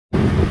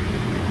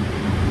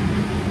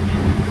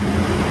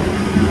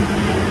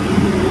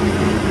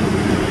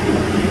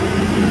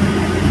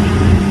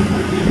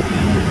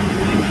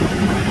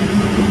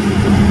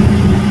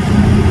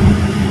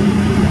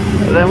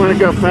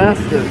go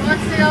faster.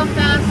 Wants to go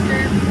faster.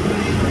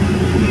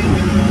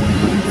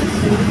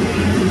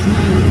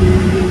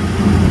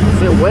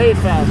 It's way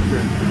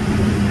faster.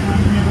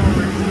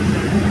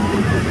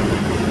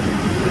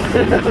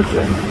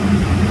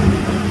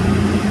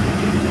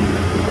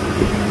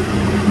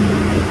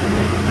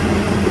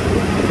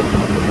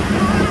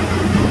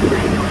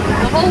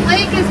 The whole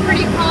lake is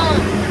pretty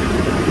calm.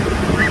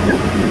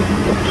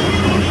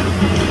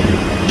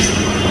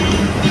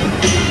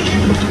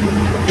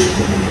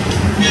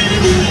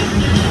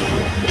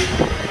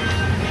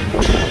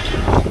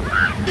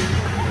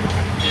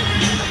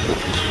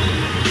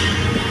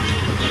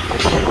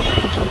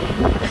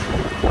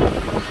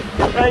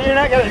 You're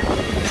not gonna.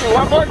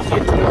 What more can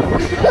you do?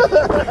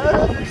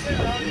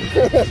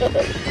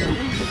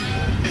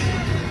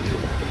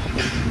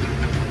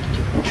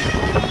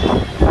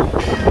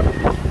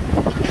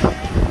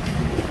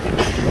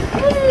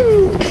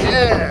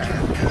 Yeah.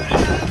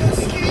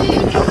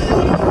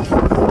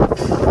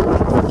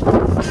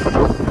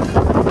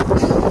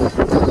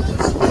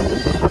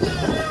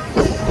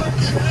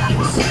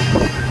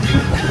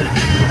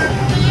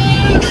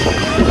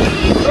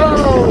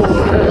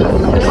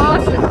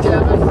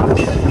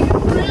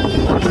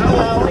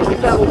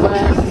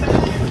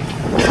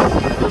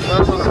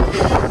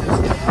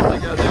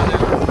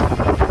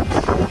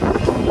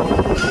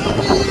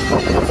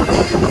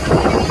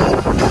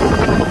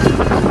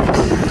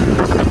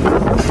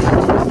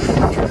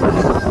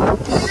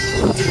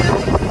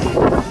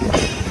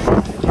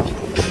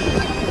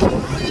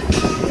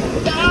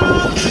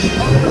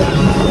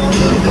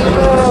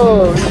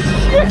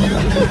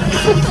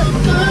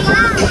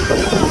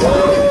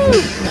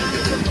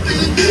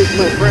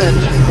 My friend.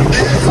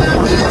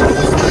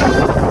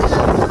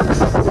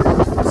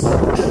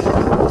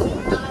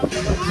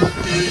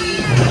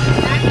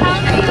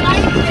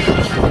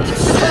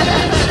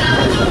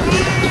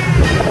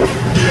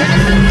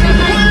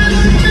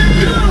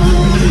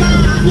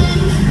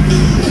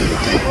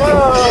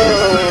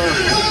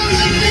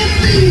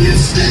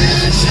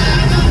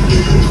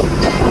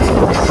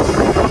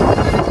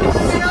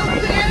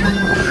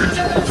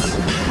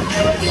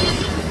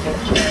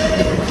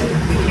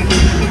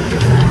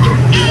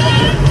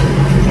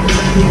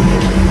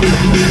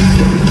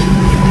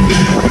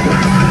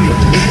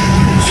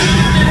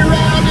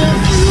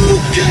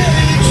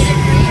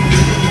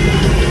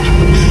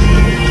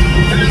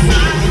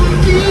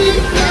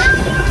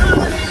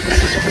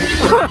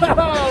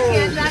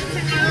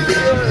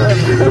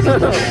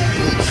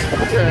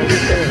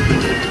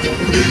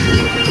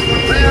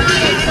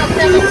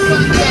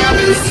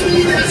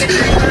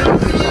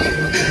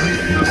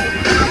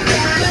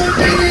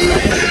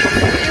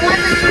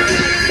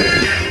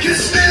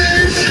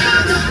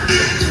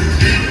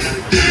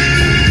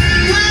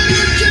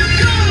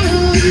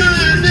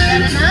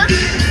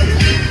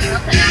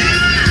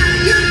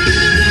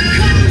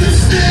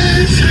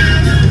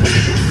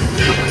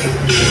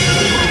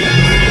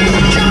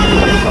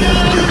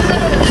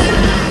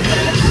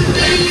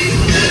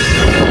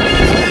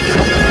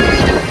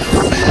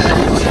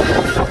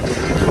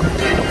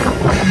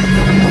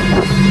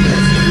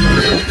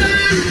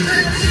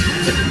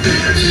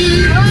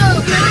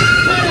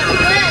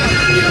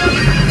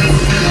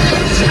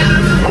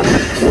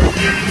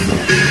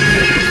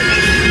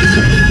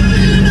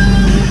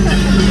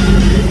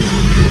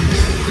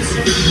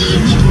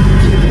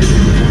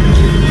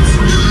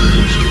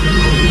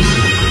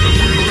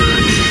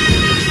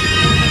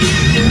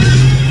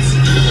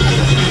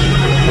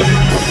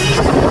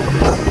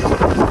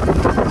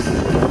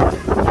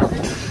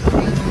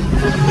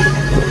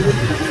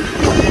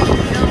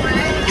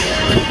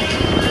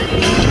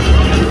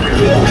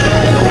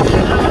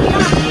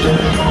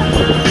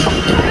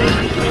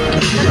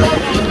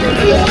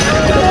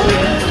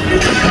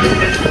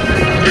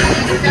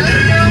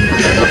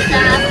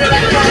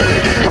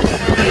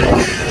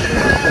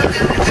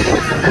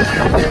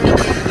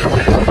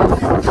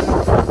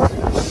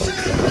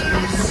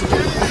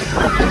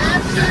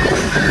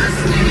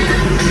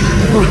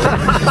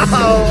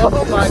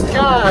 Oh my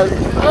God!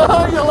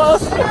 Oh, you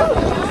lost it!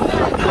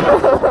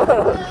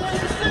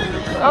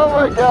 Oh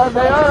my God,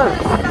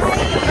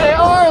 they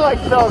are like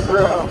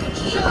Velcro.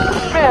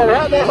 Man,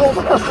 how'd they hold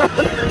on?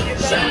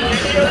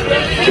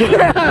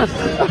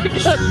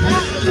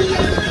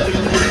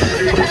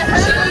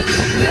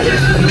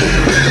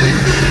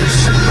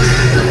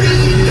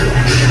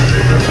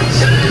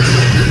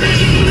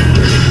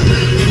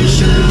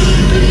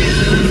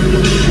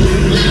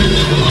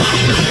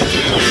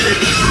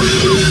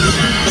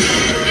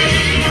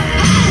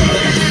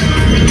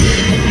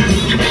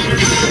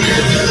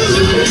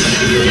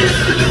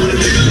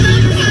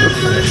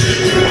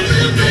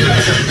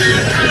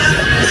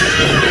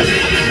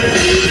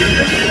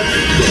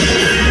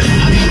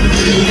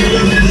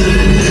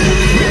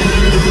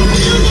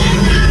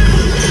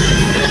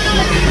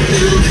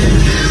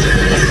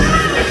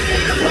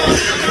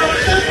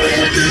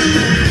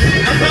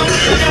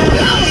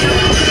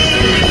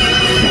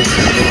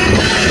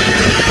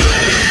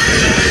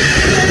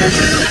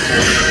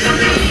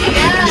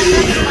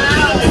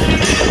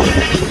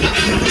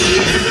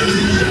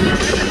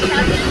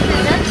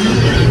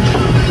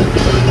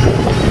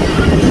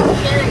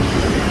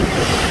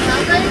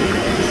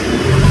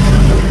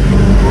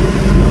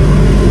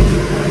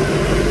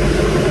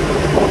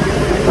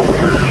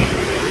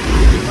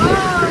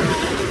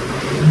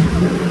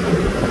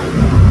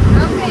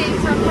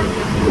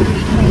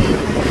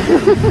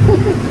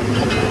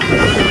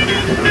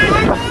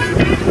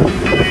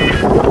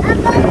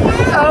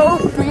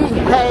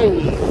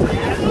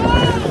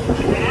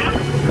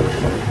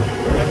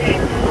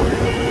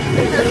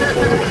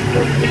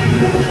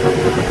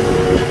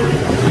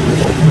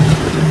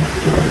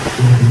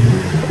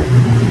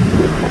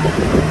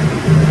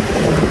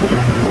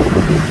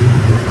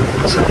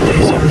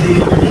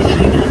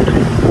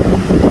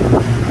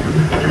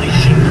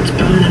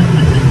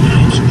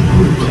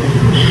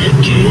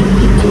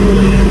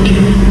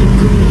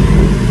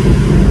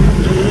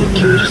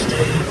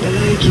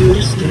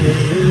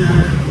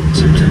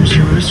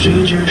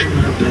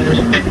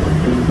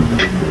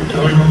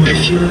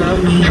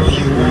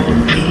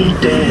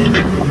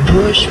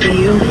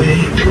 me away,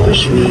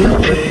 push me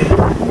away,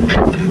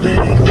 and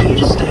beg me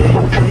to stay,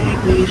 beg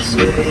me to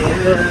stay.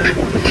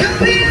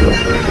 Got me in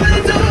the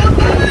moment, don't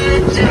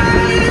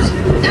apologize.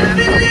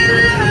 Every little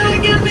lie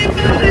give me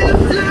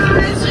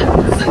butterflies.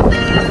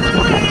 Something in the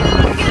way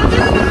that give me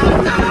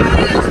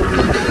butterflies.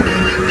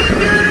 Don't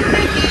gotta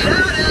make it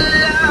out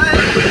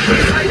alive.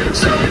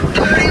 So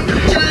dirty,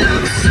 but your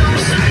love so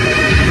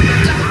sweet.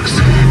 Talk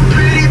so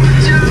pretty, but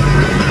your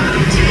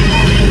love take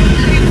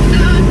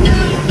not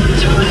now. Put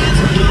your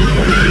hands on me.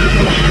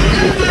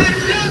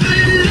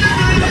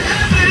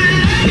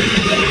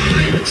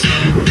 So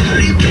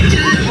dirty, but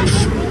your love.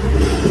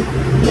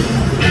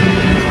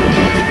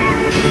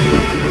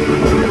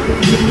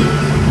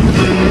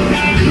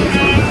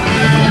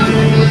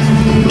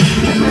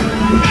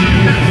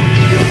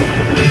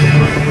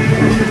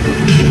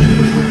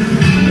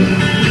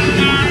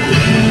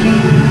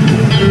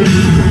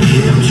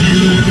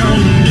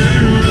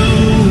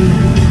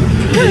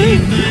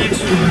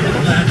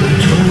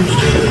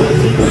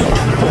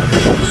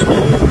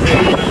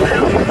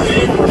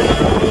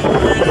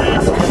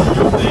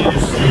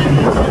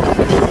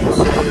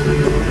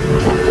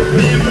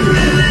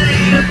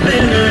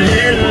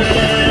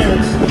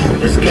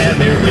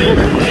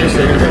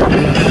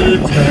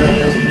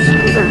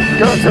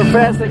 Going so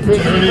fast I can't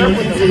keep up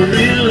with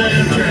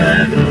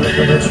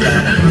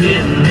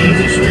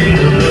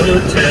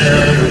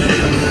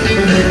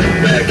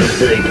Back in the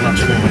day,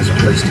 Pops Farm's a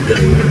place to go.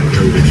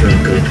 Load the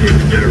truck up, hit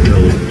the dirt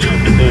road. Chop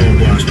the bone,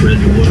 wash, spread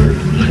the word.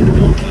 Like the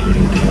bump out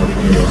and call the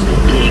girls.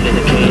 King in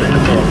the can and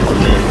the bump for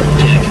men.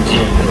 Jack and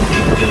Jim,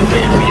 good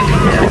man, where you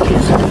can have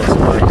kids. That's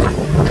right.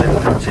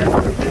 Let me tell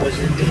you, boys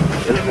and me.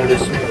 Let me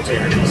this small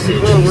town. He said,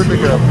 Oh, where'd they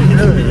go?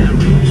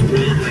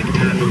 spread like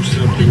I know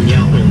something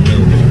y'all don't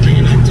know.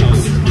 Man, I talk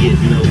is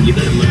getting low. You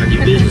better mind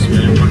your business,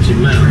 man. Watch your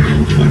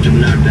mouth. Watch them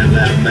knock that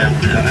loud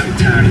mouth out. I'm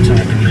tired of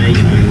talking, man.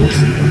 You ain't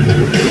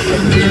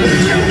listening.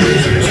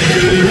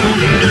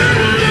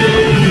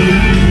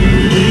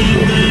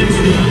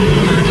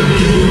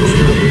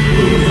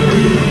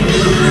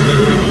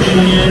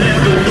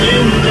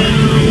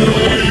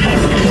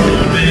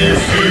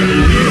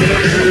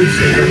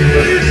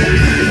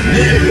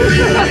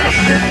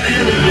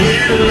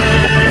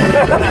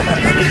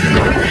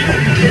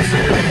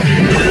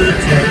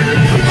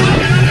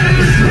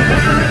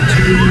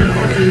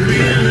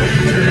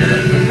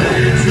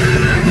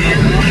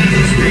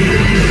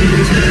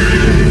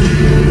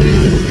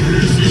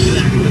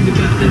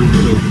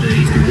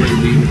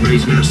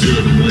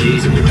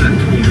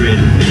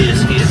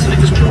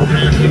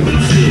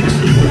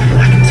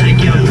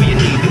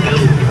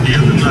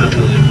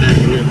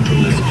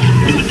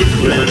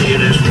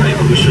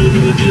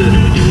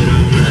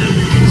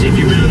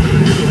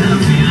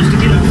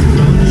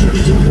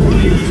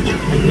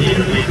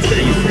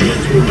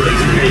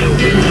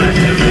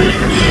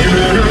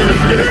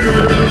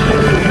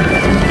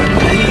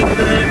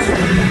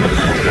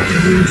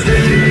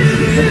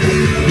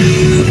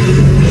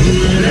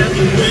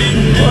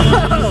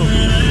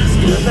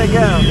 Where'd they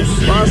go?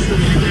 Boston.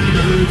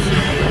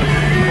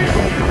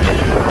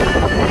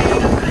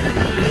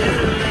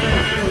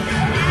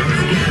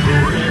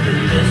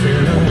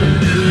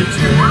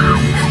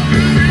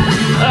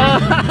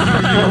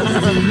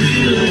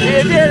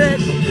 You did it!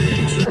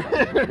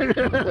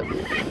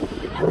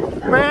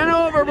 Man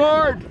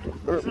overboard!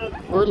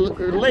 Or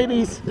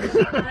ladies.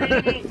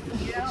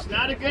 It's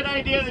not a good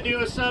idea to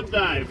do a sub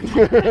dive.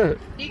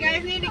 You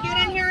guys need to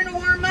get in here and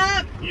warm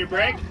up. You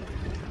break?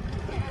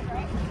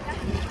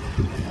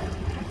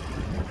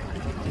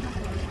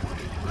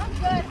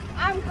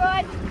 I'm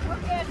good. We're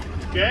good.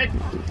 Good?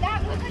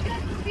 That was a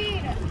good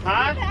speed.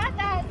 Huh? Not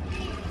that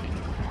speed.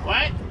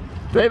 What?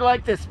 They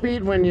like the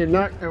speed when you're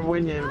not,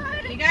 when you.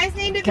 You guys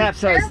need to be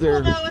Capsize careful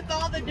there. though with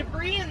all the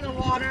debris in the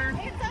water.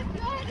 It's a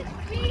good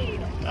speed.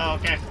 Oh,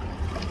 okay.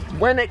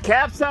 When it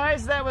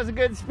capsized, that was a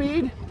good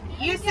speed.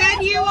 You said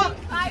you will.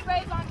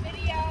 Sideways on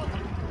video.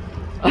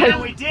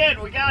 Yeah, we did.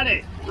 We got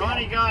it.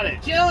 Ronnie got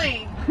it.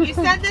 Julie, you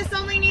said this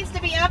only needs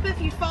to be up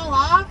if you fall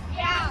off?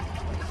 Yeah.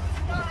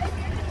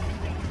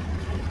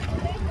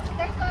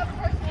 There's a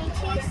person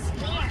too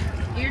scared.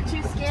 You're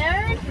too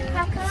scared?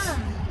 How come?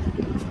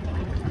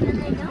 Because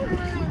I don't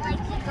really like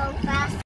to go fast.